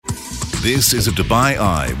This is a Dubai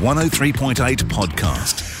Eye 103.8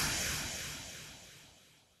 podcast.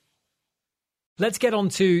 Let's get on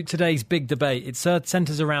to today's big debate. It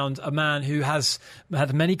centres around a man who has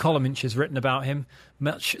had many column inches written about him,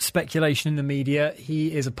 much speculation in the media.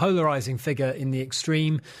 He is a polarising figure in the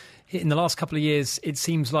extreme. In the last couple of years, it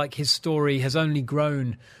seems like his story has only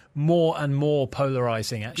grown more and more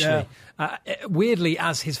polarising, actually. Yeah. Weirdly,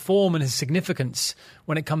 as his form and his significance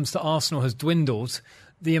when it comes to Arsenal has dwindled,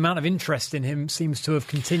 the amount of interest in him seems to have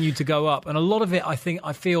continued to go up. And a lot of it, I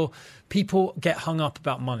feel people get hung up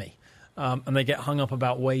about money. And they get hung up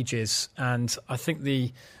about wages. And I think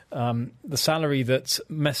the salary that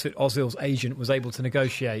Mesut Ozil's agent was able to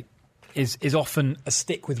negotiate is often a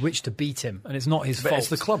stick with which to beat him, and it's not his fault. It's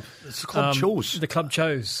the club. The club chose. The club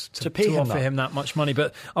chose to offer him that much money.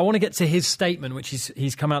 But I want to get to his statement, which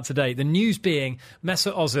he's come out today. The news being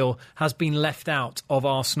Mesut Ozil has been left out of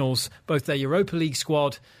Arsenal's both their Europa League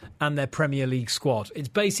squad and their Premier League squad. It's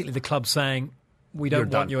basically the club saying, we don't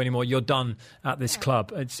want you anymore. You're done at this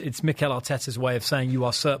club. It's Mikel Arteta's way of saying you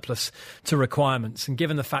are surplus to requirements. And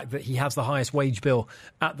given the fact that he has the highest wage bill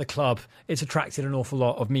at the club, it's attracted an awful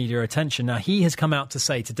lot of media attention. Now, he has come out to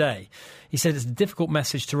say today, he said it's a difficult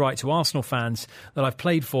message to write to Arsenal fans that I've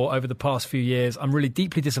played for over the past few years. I'm really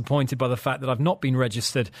deeply disappointed by the fact that I've not been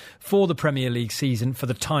registered for the Premier League season for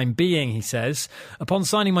the time being, he says. Upon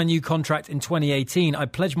signing my new contract in 2018, I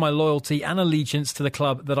pledged my loyalty and allegiance to the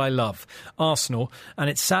club that I love, Arsenal. And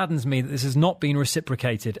it saddens me that this has not been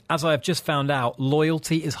reciprocated. As I have just found out,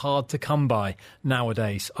 loyalty is hard to come by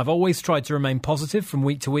nowadays. I've always tried to remain positive from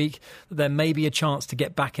week to week, that there may be a chance to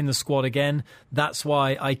get back in the squad again. That's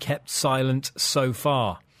why I kept silent so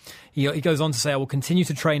far. He goes on to say, I will continue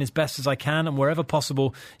to train as best as I can and wherever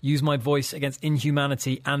possible use my voice against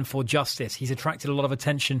inhumanity and for justice. He's attracted a lot of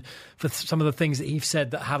attention for some of the things that he's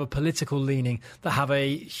said that have a political leaning, that have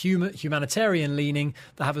a humanitarian leaning,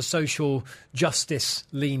 that have a social justice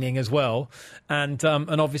leaning as well. And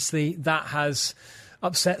obviously that has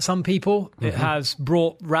upset some people. Mm-hmm. It has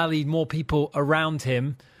rallied more people around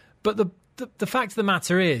him. But the fact of the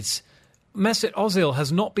matter is, Mesut Ozil has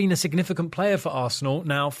not been a significant player for Arsenal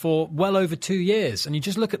now for well over 2 years. And you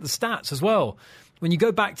just look at the stats as well. When you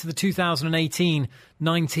go back to the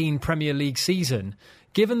 2018-19 Premier League season,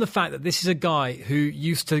 given the fact that this is a guy who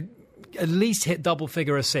used to at least hit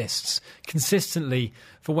double-figure assists consistently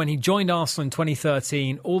for when he joined Arsenal in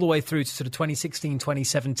 2013 all the way through to sort of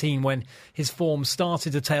 2016-2017 when his form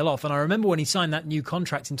started to tail off. And I remember when he signed that new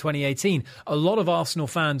contract in 2018, a lot of Arsenal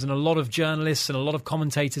fans and a lot of journalists and a lot of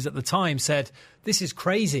commentators at the time said, this is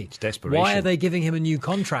crazy. It's desperation. Why are they giving him a new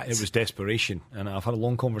contract? It was desperation. And I've had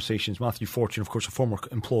long conversations. Matthew Fortune, of course, a former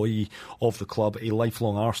employee of the club, a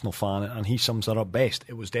lifelong Arsenal fan, and he sums that up best.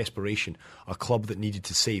 It was desperation. A club that needed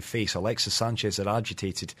to save face. Alexis Sanchez had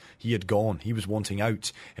agitated. He had gone. He was wanting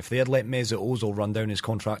out. If they had let Mesut Ozil run down his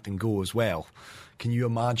contract and go as well, can you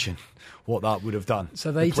imagine what that would have done?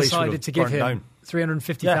 So they decided to give him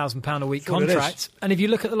 £350,000 a week contract. And if you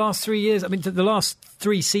look at the last 3 years, I mean, the last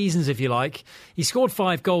 3 seasons, if you like, he scored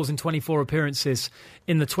 5 goals in 24 appearances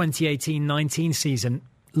in the 2018-19 season.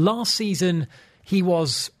 Last season, he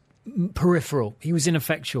was peripheral. He was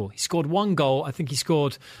ineffectual. He scored 1 goal. I think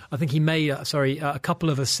he made a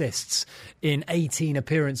couple of assists in 18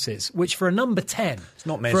 appearances, which for a number 10, it's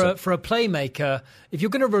not Mesut. For a playmaker, if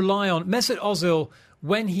you're going to rely on Mesut Ozil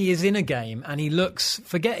when he is in a game and he looks,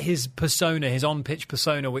 forget his persona, his on-pitch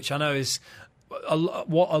persona, which I know is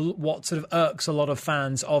what sort of irks a lot of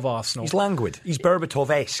fans of Arsenal. He's languid. He's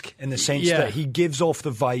Berbatov-esque in the sense that he gives off the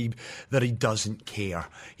vibe that he doesn't care.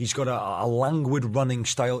 He's got a languid running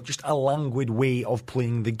style, just a languid way of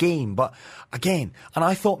playing the game. But again, and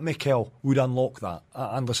I thought Mikel would unlock that.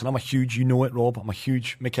 And listen, I'm a huge, you know it, Rob, I'm a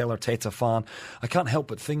huge Mikel Arteta fan. I can't help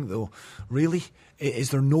but think, though, really, is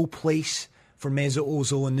there no place for Mesut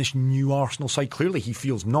Ozil in this new Arsenal side? Clearly he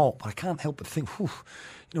feels not, but I can't help but think, with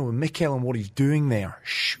Mikel and what he's doing there,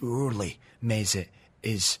 surely Mesut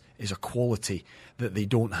is a quality that they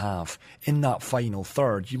don't have in that final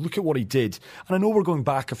third. You look at what he did, and I know we're going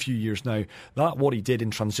back a few years now, what he did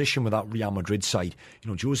in transition with that Real Madrid side.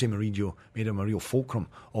 Jose Mourinho made him a real fulcrum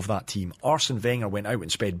of that team. Arsene Wenger went out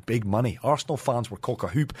and spent big money. Arsenal fans were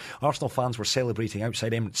cock-a-hoop. Arsenal fans were celebrating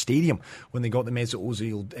outside Emirates Stadium when they got the Mesut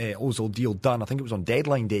Ozil deal done. I think it was on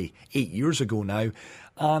deadline day 8 years ago now.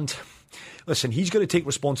 And listen, he's got to take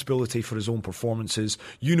responsibility for his own performances.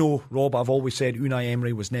 Rob, I've always said Unai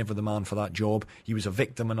Emery was never the man for that job. He was a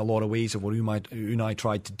victim in a lot of ways of what Unai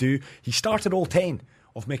tried to do. He started all 10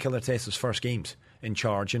 of Mikel Arteta's first games in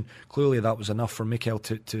charge, and clearly that was enough for Mikel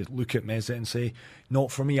to look at Mesut and say,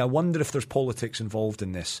 not for me. I wonder if there's politics involved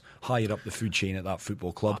in this higher up the food chain at that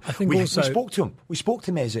football club. I think we spoke to him. We spoke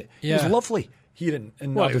to Mesut. He was lovely here in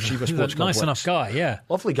Abershiva Sports Complex. Nice enough guy, yeah.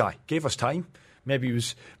 Lovely guy. Gave us time. Maybe he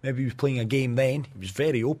was playing a game then. He was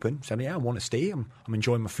very open. Said, I want to stay. I'm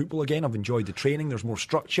enjoying my football again. I've enjoyed the training. There's more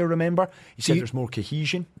structure, remember? He said there's more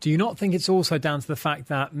cohesion. Do you not think it's also down to the fact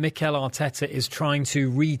that Mikel Arteta is trying to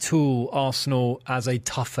retool Arsenal as a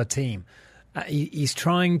tougher team? He's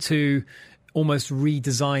trying to almost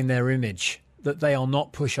redesign their image, that they are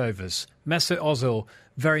not pushovers. Mesut Ozil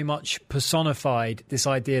very much personified this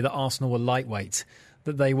idea that Arsenal were lightweight,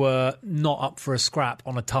 that they were not up for a scrap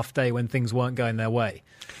on a tough day when things weren't going their way.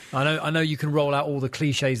 I know you can roll out all the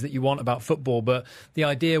cliches that you want about football, but the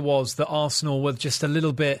idea was that Arsenal were just a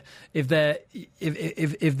little bit, if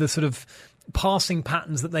the sort of passing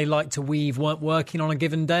patterns that they like to weave weren't working on a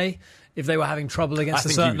given day, if they were having trouble against a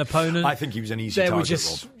certain opponent, I think he was an easy target,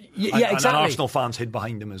 Rob. Yeah, exactly. And Arsenal fans hid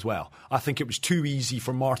behind him as well. I think it was too easy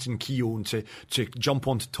for Martin Keown to jump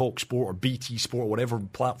onto TalkSport or BT Sport, whatever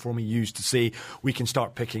platform he used, to say we can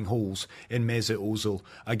start picking holes in Mesut Ozil.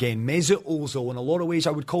 Again, Mesut Ozil, in a lot of ways,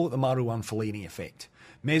 I would call it the Marouane Fellaini effect.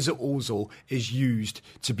 Mesut Ozil is used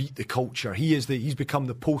to beat the culture. He's become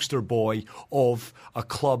the poster boy of a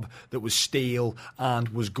club that was stale and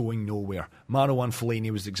was going nowhere. Marouane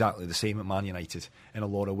Fellaini was exactly the same at Man United in a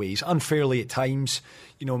lot of ways. Unfairly at times,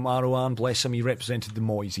 Marouane, bless him, he represented the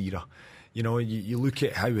Moyes era. You look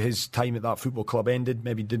at how his time at that football club ended,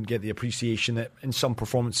 maybe didn't get the appreciation that in some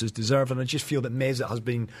performances deserved, and I just feel that Mesut has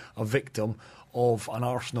been a victim of an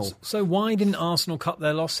Arsenal. So why didn't Arsenal cut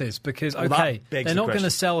their losses? Because, they're not going to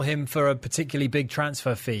sell him for a particularly big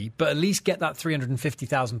transfer fee, but at least get that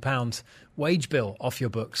 £350,000 wage bill off your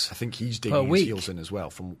books. I think he's digging his heels in as well,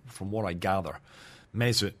 from what I gather.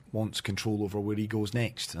 Mesut wants control over where he goes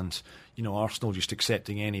next, and Arsenal just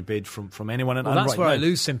accepting any bid from anyone. Well, that's where I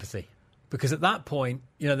lose sympathy. Because at that point,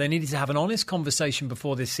 they needed to have an honest conversation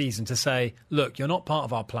before this season to say, look, you're not part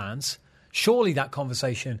of our plans. Surely that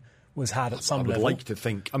conversation was had at some level. I would like to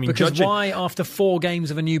think. Because why, after 4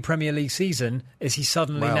 games of a new Premier League season, is he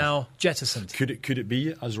suddenly now jettisoned? Could it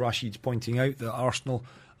be, as Rashid's pointing out, that Arsenal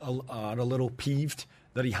are a little peeved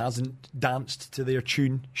that he hasn't danced to their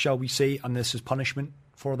tune, shall we say, and this is punishment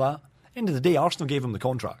for that? End of the day, Arsenal gave him the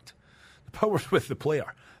contract. The power's with the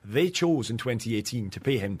player. They chose in 2018 to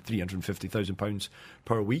pay him £350,000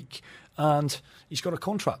 per week, and he's got a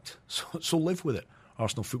contract, so live with it,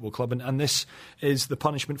 Arsenal Football Club, and this is the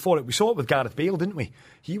punishment for it. We saw it with Gareth Bale, didn't we?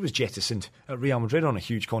 He was jettisoned at Real Madrid on a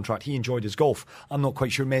huge contract. He enjoyed his golf. I'm not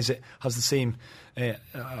quite sure Mesut has the same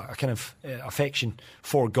affection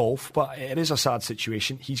for golf, but it is a sad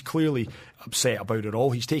situation. He's clearly upset about it all.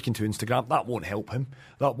 He's taken to Instagram. That won't help him.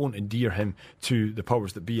 That won't endear him to the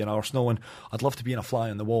powers that be in Arsenal, and I'd love to be in a fly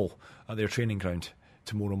on the wall at their training ground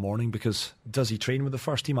tomorrow morning, because does he train with the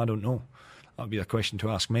first team? I don't know. That would be a question to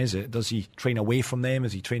ask Mesut. Does he train away from them?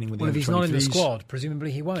 Is he training with the if he's not in the squad,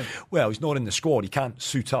 presumably he won't. Well, he's not in the squad. He can't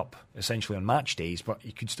suit up essentially on match days, but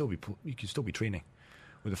he could still be training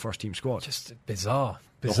with the first team squad. Just bizarre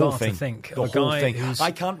the whole thing, to think. The whole thing.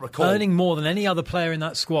 I can't recall earning more than any other player in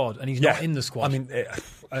that squad, and he's not in the squad. And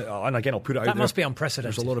again, I'll put it out there. That must be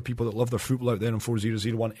unprecedented. There's a lot of people that love their football out there on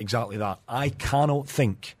 4001. Exactly that. I cannot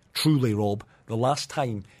think, truly, Rob, the last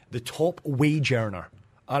time the top wage earner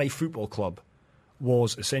at a football club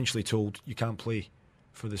was essentially told you can't play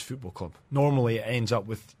for this football club. Normally it ends up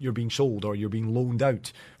with you're being sold or you're being loaned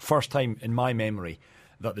out. First time in my memory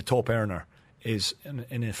that the top earner is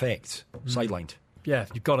in effect sidelined. Yeah,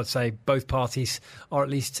 you've got to say both parties are at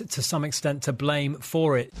least to some extent to blame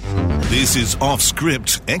for it. This is Off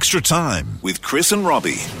Script Extra Time with Chris and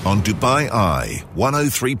Robbie on Dubai Eye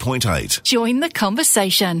 103.8. Join the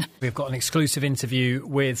conversation. We've got an exclusive interview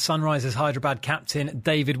with Sunrisers Hyderabad captain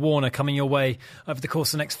David Warner coming your way over the course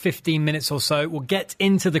of the next 15 minutes or so. We'll get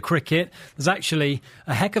into the cricket. There's actually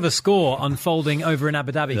a heck of a score unfolding over in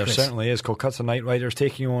Abu Dhabi, There Chris. certainly is. Kolkata Knight Riders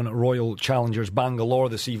taking on Royal Challengers Bangalore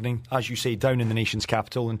this evening, as you say, down in the nation's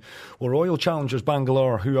capital. And Royal Challengers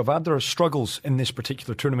Bangalore, who have had their struggles in this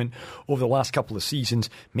particular tournament over the last couple of seasons,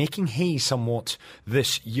 making hay somewhat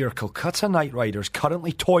this year. Kolkata Knight Riders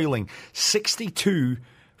currently toiling 62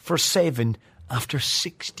 for 7 after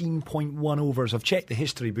 16.1 overs. I've checked the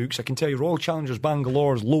history books. I can tell you Royal Challengers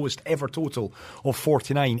Bangalore's lowest ever total of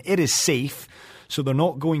 49. It is safe. So they're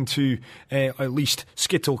not going to at least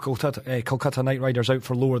skittle Kolkata Knight Riders out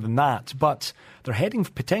for lower than that. But they're heading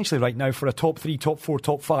potentially right now for a top 3, top 4,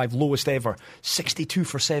 top 5, lowest ever. 62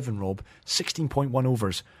 for 7, Rob. 16.1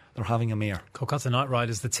 overs. They're having a mare. Kolkata Knight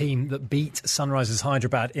Riders, the team that beat Sunrisers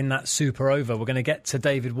Hyderabad in that super over. We're going to get to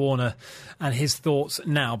David Warner and his thoughts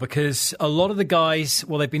now, because a lot of the guys,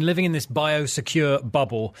 well, they've been living in this biosecure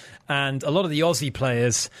bubble, and a lot of the Aussie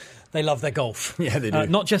players, they love their golf. Yeah, they do.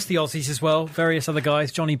 Not just the Aussies as well, various other guys,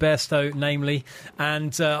 Johnny Bairstow namely,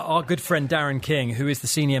 and our good friend Darren King, who is the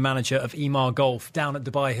senior manager of Emaar Golf down at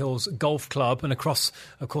Dubai Hills Golf Club and across,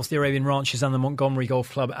 of course, the Arabian Ranches and the Montgomery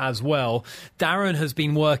Golf Club as well. Darren has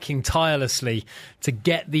been working tirelessly to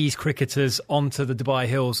get these cricketers onto the Dubai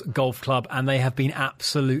Hills Golf Club, and they have been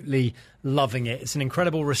absolutely loving it. It's an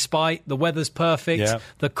incredible respite. The weather's perfect. Yeah.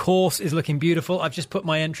 The course is looking beautiful. I've just put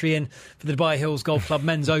my entry in for the Dubai Hills Golf Club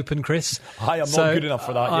Men's Open, Chris. I am not good enough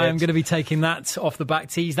for that yet. I am going to be taking that off the back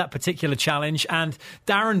tees, that particular challenge. And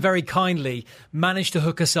Darren very kindly managed to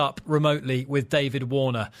hook us up remotely with David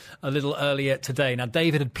Warner a little earlier today. Now,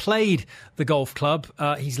 David had played the golf club.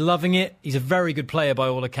 He's loving it. He's a very good player by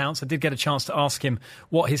all accounts. I did get a chance to ask him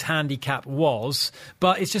what his handicap was.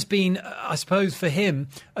 But it's just been, I suppose, for him,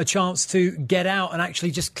 a chance to get out and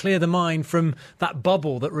actually just clear the mind from that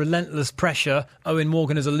bubble, that relentless pressure. Owen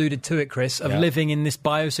Morgan has alluded to it, Chris, of living in this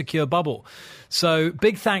biosecure bubble. So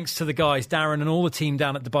big thanks to the guys, Darren and all the team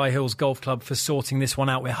down at Dubai Hills Golf Club, for sorting this one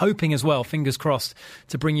out. We're hoping as well, fingers crossed,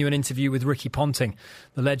 to bring you an interview with Ricky Ponting,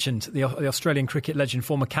 the legend, the Australian cricket legend,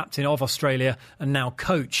 former captain of Australia and now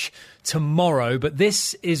coach, tomorrow. But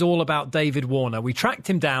this is all about David Warner. We tracked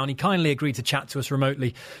him down. He kindly agreed to chat to us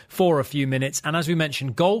remotely for a few minutes. And as we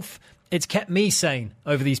mentioned, golf, it's kept me sane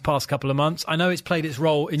over these past couple of months. I know it's played its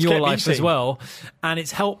role in your life as well, and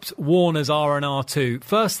it's helped Warner's R&R too.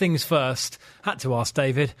 First things first, had to ask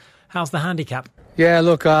David, how's the handicap? Yeah,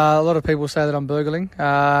 look, a lot of people say that I'm burgling.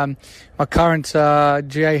 My current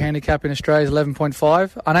GA handicap in Australia is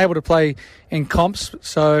 11.5. Unable to play in comps,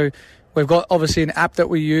 so we've got obviously an app that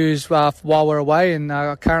we use while we're away, and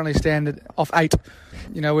currently stand off 8.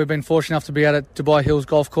 You know, we've been fortunate enough to be out at Dubai Hills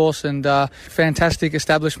Golf Course, and fantastic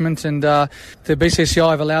establishment, and the BCCI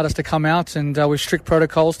have allowed us to come out, and with strict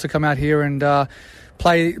protocols to come out here and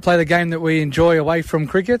play the game that we enjoy away from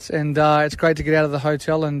cricket. And it's great to get out of the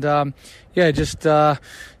hotel and just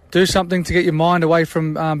do something to get your mind away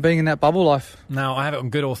from being in that bubble life. Now, I have it on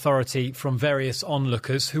good authority from various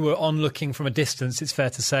onlookers who were onlooking from a distance, it's fair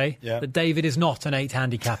to say, that David is not an 8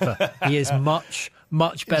 handicapper. He is much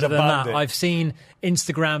better than that. I've seen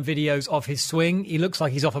Instagram videos of his swing. He looks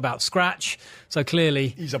like he's off about scratch. So clearly,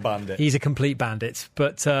 he's a bandit. He's a complete bandit.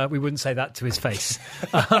 But we wouldn't say that to his face.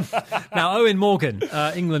 Now, Owen Morgan,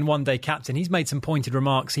 England one-day captain, he's made some pointed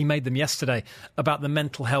remarks. He made them yesterday about the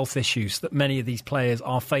mental health issues that many of these players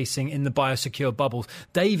are facing in the biosecure bubbles.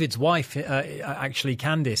 David's wife, actually,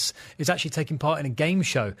 Candice, is actually taking part in a game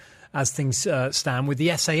show as things stand with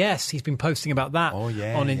the SAS. He's been posting about that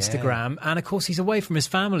on Instagram. And, of course, he's away from his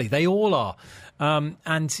family. They all are.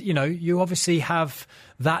 And, you know, you obviously have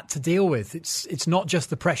that to deal with. It's not just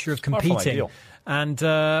the pressure of competing. And,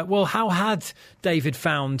 how had David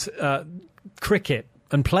found cricket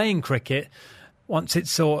and playing cricket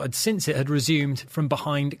since it had resumed from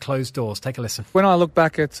behind closed doors? Take a listen. When I look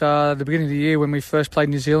back at the beginning of the year when we first played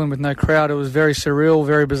New Zealand with no crowd, it was very surreal,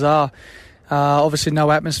 very bizarre. Obviously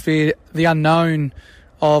no atmosphere, the unknown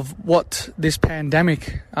of what this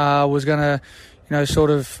pandemic was going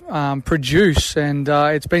to, produce, and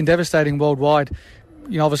it's been devastating worldwide.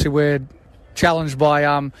 You know, obviously we're challenged by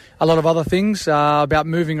a lot of other things about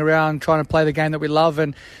moving around, trying to play the game that we love,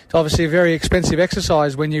 and it's obviously a very expensive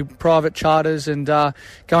exercise when you private charters and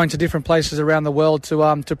going to different places around the world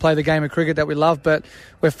to play the game of cricket that we love. But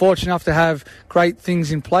we're fortunate enough to have great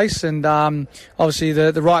things in place, and obviously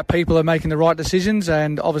the right people are making the right decisions,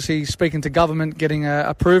 and obviously speaking to government, getting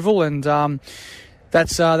approval, and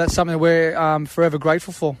that's something that we're forever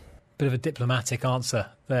grateful for. Bit of a diplomatic answer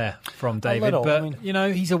there from David,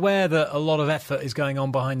 he's aware that a lot of effort is going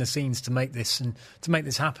on behind the scenes to make this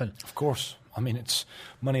happen. Of course. I mean, it's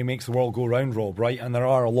money makes the world go round, Rob, right? And there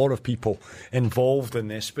are a lot of people involved in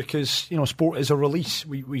this because, you know, sport is a release.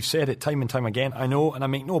 We've said it time and time again. I know, and I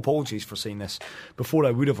make no apologies for saying this. Before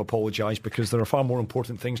I would have apologised because there are far more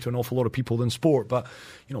important things to an awful lot of people than sport. But,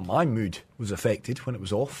 you know, my mood was affected when it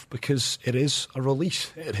was off because it is a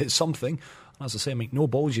release. It is something. As I say, I make no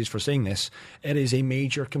apologies for saying this. It is a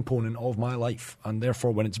major component of my life. And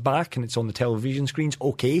therefore, when it's back and it's on the television screens,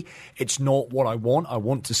 okay, it's not what I want. I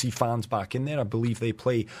want to see fans back in there. I believe they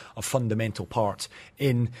play a fundamental part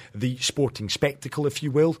in the sporting spectacle, if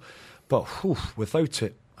you will. But without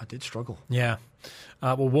it, I did struggle. Yeah.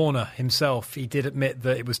 Warner himself, he did admit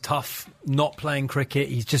that it was tough not playing cricket.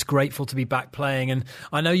 He's just grateful to be back playing. And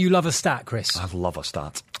I know you love a stat, Chris. I love a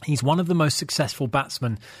stat. He's one of the most successful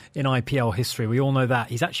batsmen in IPL history. We all know that.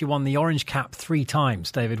 He's actually won the Orange Cap 3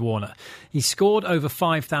 times, David Warner. He scored over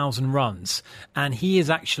 5,000 runs, and he is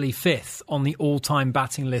actually 5th on the all-time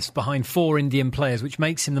batting list behind 4 Indian players, which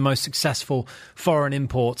makes him the most successful foreign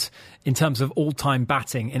import in terms of all-time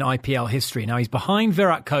batting in IPL history. Now, he's behind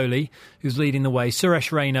Virat Kohli, who's leading the way, Suresh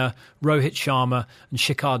Raina, Rohit Sharma and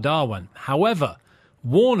Shikhar Dhawan. However,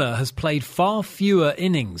 Warner has played far fewer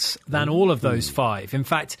innings than all of those 5. In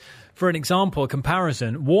fact, for an example, a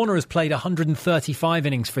comparison, Warner has played 135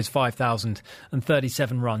 innings for his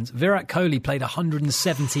 5,037 runs. Virat Kohli played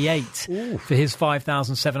 178 for his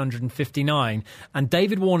 5,759. And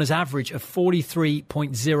David Warner's average of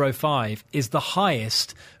 43.05 is the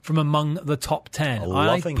highest from among the top 10.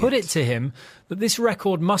 I put it to him that this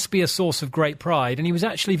record must be a source of great pride, and he was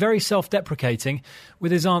actually very self-deprecating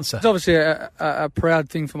with his answer. It's obviously a proud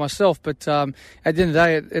thing for myself, but at the end of the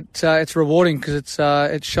day, it's rewarding because it's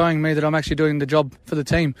showing me that I'm actually doing the job for the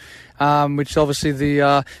team, which obviously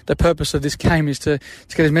the purpose of this game is to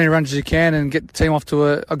get as many runs as you can and get the team off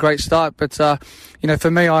to a great start. But for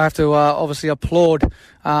me, I have to obviously applaud,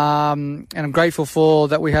 and I'm grateful for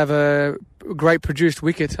that we have a great produced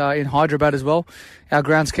wicket in Hyderabad as well. Our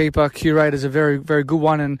groundskeeper curator's a very, very good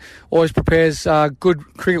one and always prepares good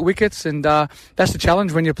cricket wickets, and that's the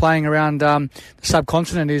challenge when you're playing around the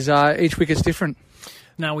subcontinent is each wicket's different.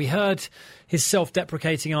 Now, we heard his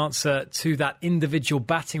self-deprecating answer to that individual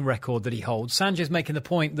batting record that he holds. Sanjay's making the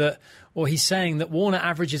point that, or he's saying that Warner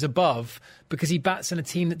averages above because he bats in a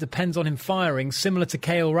team that depends on him firing, similar to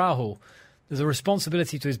KL Rahul. There's a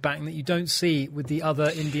responsibility to his batting that you don't see with the other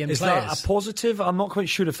Indian players. Is that a positive? I'm not quite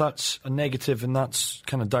sure if that's a negative, and that's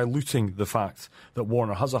kind of diluting the fact that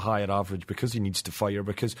Warner has a higher average because he needs to fire,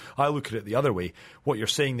 because I look at it the other way. What you're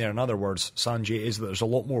saying there, in other words, Sanjay, is that there's a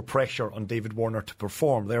lot more pressure on David Warner to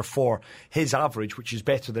perform. Therefore, his average, which is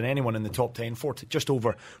better than anyone in the top 10, just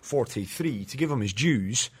over 43, to give him his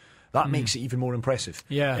dues, that makes it even more impressive.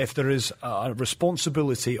 Yeah. If there is a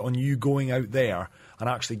responsibility on you going out there and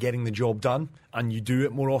actually getting the job done, and you do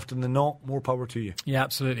it more often than not, more power to you. Yeah,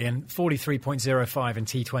 absolutely. And 43.05 in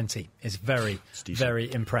T20 is very,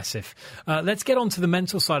 very impressive. Let's get on to the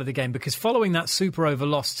mental side of the game, because following that super over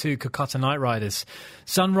loss to Kolkata Knight Riders,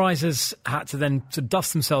 Sunrisers had to then to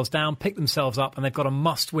dust themselves down, pick themselves up, and they've got a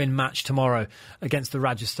must-win match tomorrow against the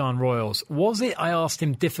Rajasthan Royals. Was it, I asked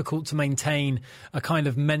him, difficult to maintain a kind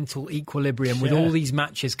of mental equilibrium with all these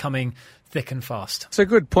matches coming thick and fast? It's a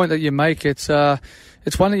good point that you make. It's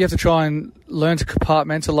one that you have to try and learn to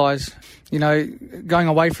compartmentalise. You know, going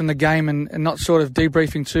away from the game and not sort of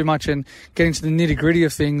debriefing too much and getting to the nitty-gritty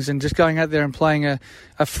of things and just going out there and playing a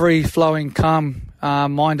free-flowing,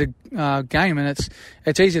 calm-minded game. And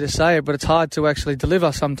it's easy to say it, but it's hard to actually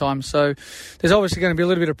deliver sometimes. So there's obviously going to be a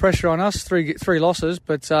little bit of pressure on us, three losses,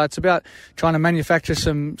 but it's about trying to manufacture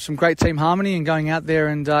some great team harmony and going out there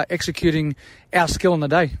and executing our skill on the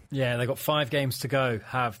day. Yeah, they've got 5 games to go,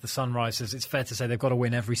 have the Sunrisers. It's fair to say they've got to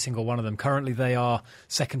win every single one of them. Currently, they are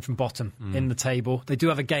second from bottom in the table. They do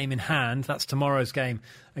have a game in hand. That's tomorrow's game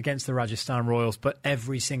against the Rajasthan Royals, but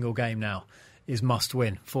every single game now is must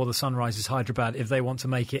win for the Sunrisers Hyderabad if they want to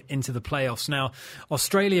make it into the playoffs. Now,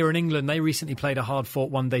 Australia and England, they recently played a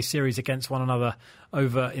hard-fought one-day series against one another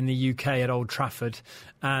over in the UK at Old Trafford.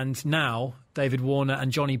 And now, David Warner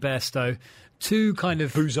and Johnny Bairstow, two kind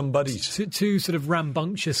of bosom buddies, two sort of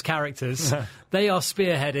rambunctious characters. They are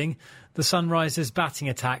spearheading the Sunrisers batting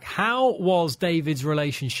attack. How was David's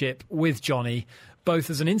relationship with Johnny, both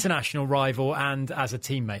as an international rival and as a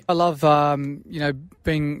teammate? I love,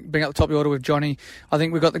 being at the top of the order with Johnny. I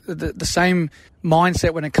think we've got the same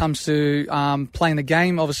mindset when it comes to playing the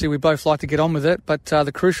game. Obviously, we both like to get on with it, but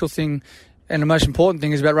the crucial thing and the most important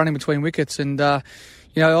thing is about running between wickets. And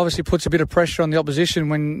it obviously puts a bit of pressure on the opposition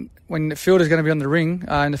when the fielder's going to be on the ring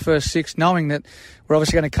in the first 6, knowing that we're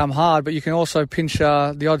obviously going to come hard, but you can also pinch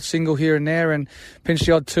the odd single here and there and pinch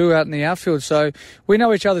the odd 2 out in the outfield. So we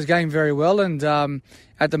know each other's game very well, and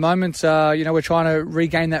at the moment, we're trying to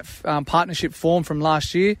regain that partnership form from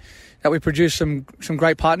last year, that we produced some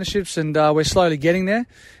great partnerships, and we're slowly getting there.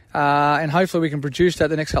 And hopefully we can produce that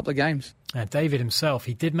the next couple of games. David himself,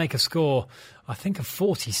 he did make a score, I think, of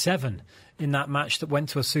 47 in that match that went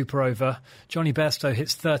to a super over. Johnny Bairstow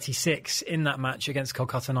hits 36 in that match against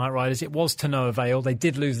Kolkata Knight Riders. It was to no avail. They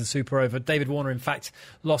did lose the super over. David Warner, in fact,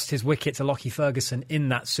 lost his wicket to Lockie Ferguson in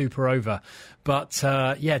that super over. But,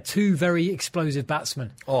 two very explosive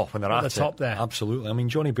batsmen. Oh, when they're at the it, top there. Absolutely. I mean,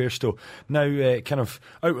 Johnny Bairstow, now kind of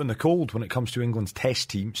out in the cold when it comes to England's Test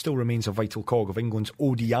team, still remains a vital cog of England's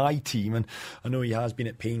ODI team. And I know he has been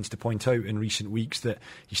at pains to point out in recent weeks that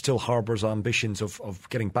he still harbours ambitions of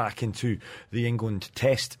getting back into the England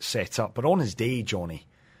Test setup. But on his day, Johnny,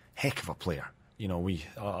 heck of a player. You know,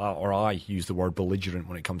 I use the word belligerent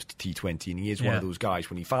when it comes to T20, and he is one of those guys,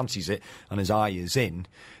 when he fancies it and his eye is in,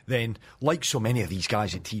 then, like so many of these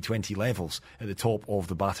guys at T20 levels at the top of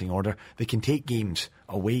the batting order, they can take games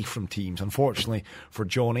away from teams. Unfortunately for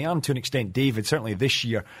Johnny, and to an extent David, certainly this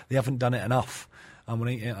year, they haven't done it enough. And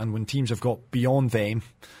when teams have got beyond them,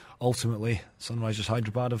 ultimately, Sunrisers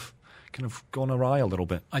Hyderabad have kind of gone awry a little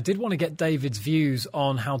bit. I did want to get David's views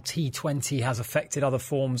on how T20 has affected other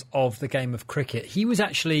forms of the game of cricket. He was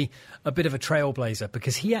actually a bit of a trailblazer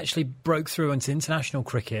because he actually broke through into international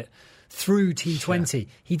cricket through T20. Yeah.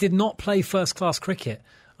 He did not play first-class cricket.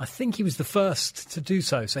 I think he was the first to do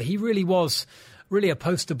so. So he really was a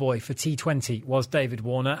poster boy for T20, was David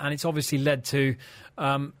Warner, and it's obviously led to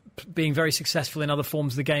being very successful in other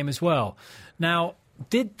forms of the game as well. Now,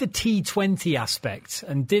 did the T20 aspect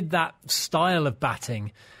and did that style of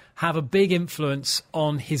batting have a big influence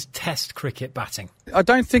on his Test cricket batting? I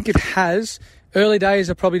don't think it has. Early days,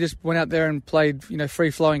 I probably just went out there and played,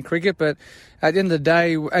 free-flowing cricket. But at the end of the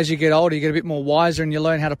day, as you get older, you get a bit more wiser and you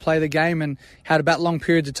learn how to play the game and how to bat long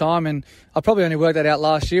periods of time. And I probably only worked that out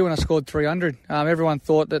last year when I scored 300. Everyone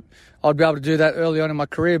thought that I'd be able to do that early on in my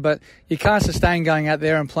career, but you can't sustain going out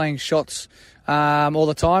there and playing shots all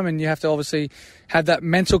the time, and you have to obviously have that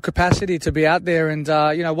mental capacity to be out there. And,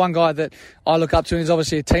 one guy that I look up to and is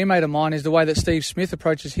obviously a teammate of mine is the way that Steve Smith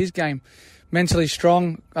approaches his game. Mentally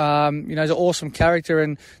strong, he's an awesome character,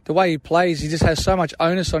 and the way he plays, he just has so much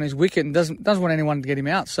onus on his wicket and doesn't want anyone to get him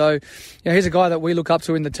out. So, he's a guy that we look up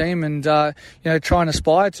to in the team and, try and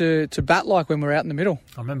aspire to bat like when we're out in the middle.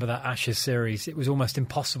 I remember that Ashes series. It was almost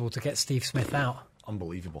impossible to get Steve Smith out.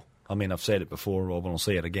 Unbelievable. I mean, I've said it before, Rob, and I'll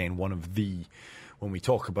say it again, when we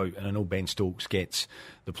talk about, and I know Ben Stokes gets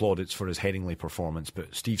the plaudits for his Headingley performance,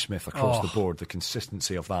 but Steve Smith across the board, the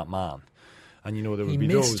consistency of that man. And, there would be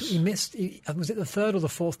those... He missed... was it the third or the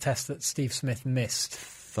fourth test that Steve Smith missed?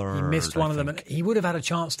 Third, he missed one of them. And he would have had a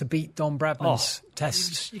chance to beat Don Bradman's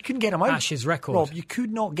test. You couldn't get him out. Ashes record. Rob, you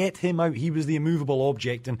could not get him out. He was the immovable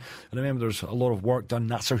object. And I remember there's a lot of work done,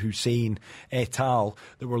 Nasser Hussain et al.,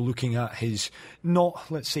 that were looking at his, not,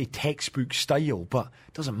 let's say, textbook style, but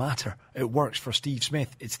it doesn't matter. It works for Steve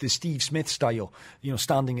Smith. It's the Steve Smith style.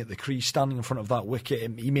 Standing at the crease, standing in front of that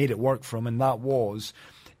wicket. He made it work for him, and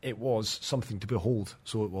it was something to behold,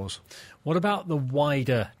 so it was. What about the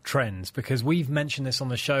wider trends? Because we've mentioned this on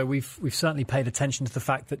the show. We've certainly paid attention to the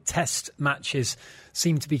fact that Test matches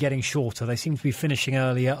seem to be getting shorter. They seem to be finishing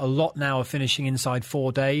earlier. A lot now are finishing inside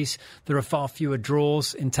 4 days. There are far fewer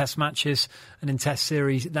draws in Test matches and in Test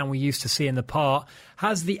series than we used to see in the past.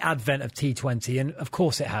 Has the advent of T20, and of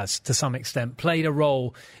course it has to some extent, played a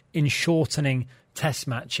role in shortening Test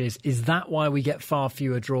matches? Is that why we get far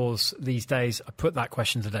fewer draws these days? I put that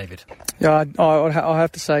question to David. Yeah, I'll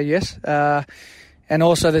have to say yes. And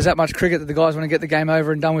also there's that much cricket that the guys want to get the game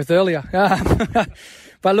over and done with earlier.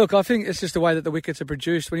 But look, I think it's just the way that the wickets are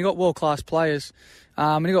produced. When you've got world-class players,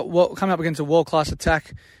 and you've got coming up against a world-class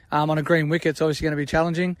attack on a green wicket, it's obviously going to be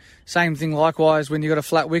challenging. Same thing likewise, when you've got a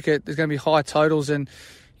flat wicket, there's going to be high totals, and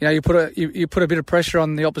you put a bit of pressure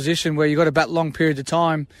on the opposition where you've got to bat long periods of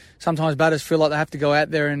time. Sometimes batters feel like they have to go out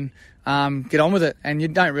there and get on with it, and you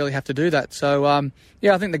don't really have to do that. So,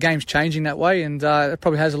 I think the game's changing that way, and it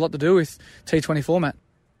probably has a lot to do with T20 format.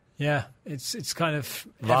 Yeah, it's kind of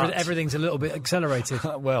everything's a little bit accelerated.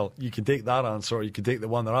 Well, you can take that answer, or you can take the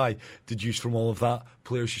one that I deduced from all of that.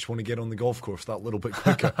 Players just want to get on the golf course that little bit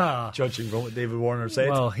quicker, judging from what David Warner said.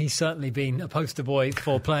 Well, he's certainly been a poster boy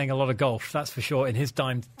for playing a lot of golf, that's for sure, in his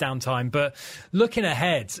downtime. But looking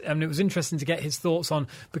ahead, it was interesting to get his thoughts on,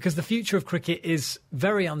 because the future of cricket is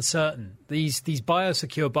very uncertain. These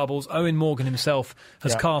biosecure bubbles, Owen Morgan himself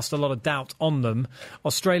has cast a lot of doubt on them.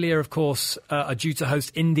 Australia, of course, are due to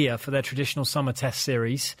host India for their traditional summer test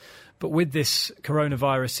series. But with this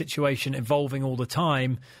coronavirus situation evolving all the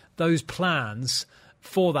time, those plans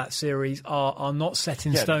for that series are not set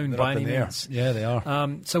in stone by any means. Yeah, they are.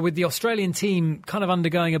 So with the Australian team kind of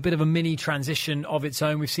undergoing a bit of a mini transition of its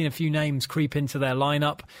own, we've seen a few names creep into their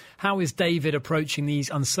lineup. How is David approaching these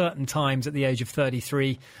uncertain times at the age of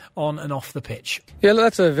 33 on and off the pitch? Yeah,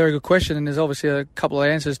 that's a very good question, and there's obviously a couple of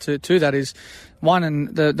answers to that. Is one,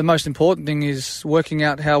 and the most important thing is working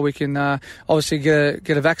out how we can obviously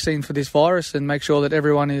get a vaccine for this virus and make sure that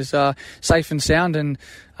everyone is safe and sound,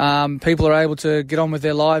 and people are able to get on with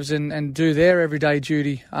their lives and do their everyday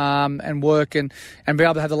duty and work and be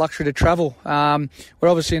able to have the luxury to travel. We're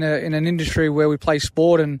obviously in an industry where we play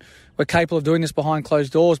sport and we're capable of doing this behind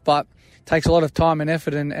closed doors, but it takes a lot of time and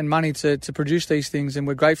effort and money to produce these things, and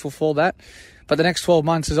we're grateful for that. But the next 12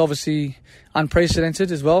 months is obviously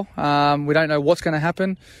unprecedented as well. We don't know what's going to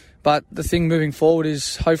happen, but the thing moving forward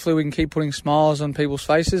is hopefully we can keep putting smiles on people's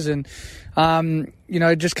faces and,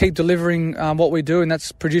 just keep delivering what we do, and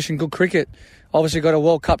that's producing good cricket. Obviously got a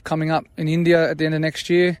World Cup coming up in India at the end of next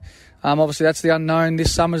year. Obviously that's the unknown.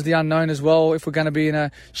 This summer's the unknown as well, if we're going to be in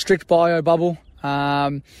a strict bio bubble.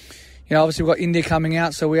 Obviously we've got India coming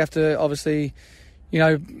out, so we have to obviously,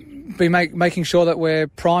 be making sure that we're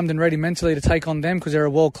primed and ready mentally to take on them because they're a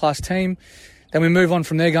world-class team. Then we move on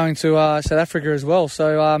from there going to South Africa as well.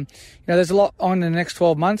 So, there's a lot on in the next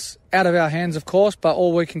 12 months, out of our hands, of course, but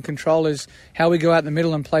all we can control is how we go out in the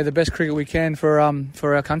middle and play the best cricket we can for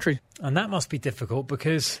our country. And that must be difficult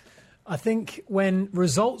because I think when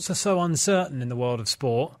results are so uncertain in the world of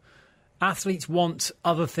sport, athletes want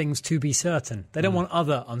other things to be certain. They don't want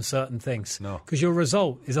other uncertain things. No. Because your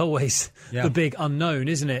result is always the big unknown,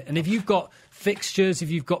 isn't it? And if you've got fixtures,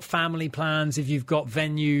 if you've got family plans, if you've got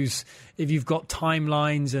venues, if you've got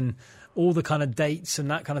timelines and all the kind of dates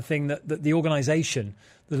and that kind of thing, that the organisation,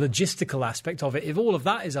 the logistical aspect of it, if all of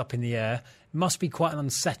that is up in the air, it must be quite an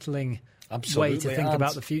unsettling way to think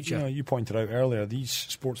about the future. You pointed out earlier, these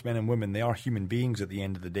sportsmen and women, they are human beings at the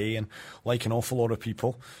end of the day, and like an awful lot of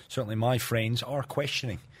people, certainly my friends, are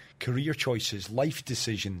questioning career choices, life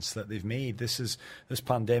decisions that they've made. This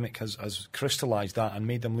pandemic has crystallised that and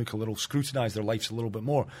made them scrutinise their lives a little bit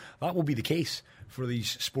more. That will be the case for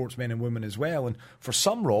these sportsmen and women as well. And for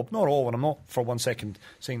some, Rob, not all, and I'm not for 1 second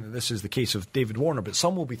saying that this is the case of David Warner, but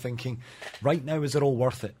some will be thinking, right now, is it all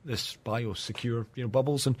worth it, this biosecure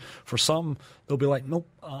bubbles? And for some, they'll be like, nope,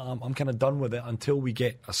 I'm kind of done with it until we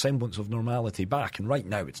get a semblance of normality back. And right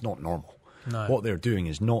now, it's not normal. No. What they're doing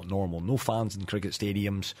is not normal. No fans in cricket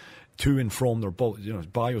stadiums, to and from their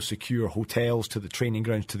biosecure hotels, to the training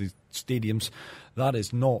grounds, to the stadiums. That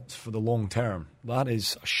is not for the long term. That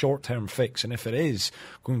is a short-term fix. And if it is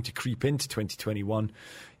going to creep into 2021,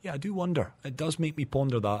 I do wonder. It does make me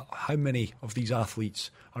ponder that how many of these athletes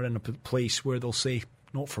are in a place where they'll say,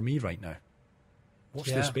 not for me right now.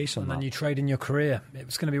 What's the space on that? And then you trade in your career.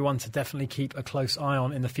 It's going to be one to definitely keep a close eye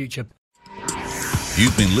on in the future.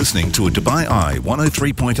 You've been listening to a Dubai Eye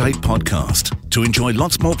 103.8 podcast. To enjoy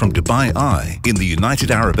lots more from Dubai Eye in the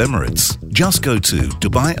United Arab Emirates, just go to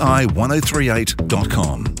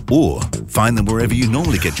DubaiEye1038.com or find them wherever you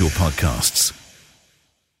normally get your podcasts.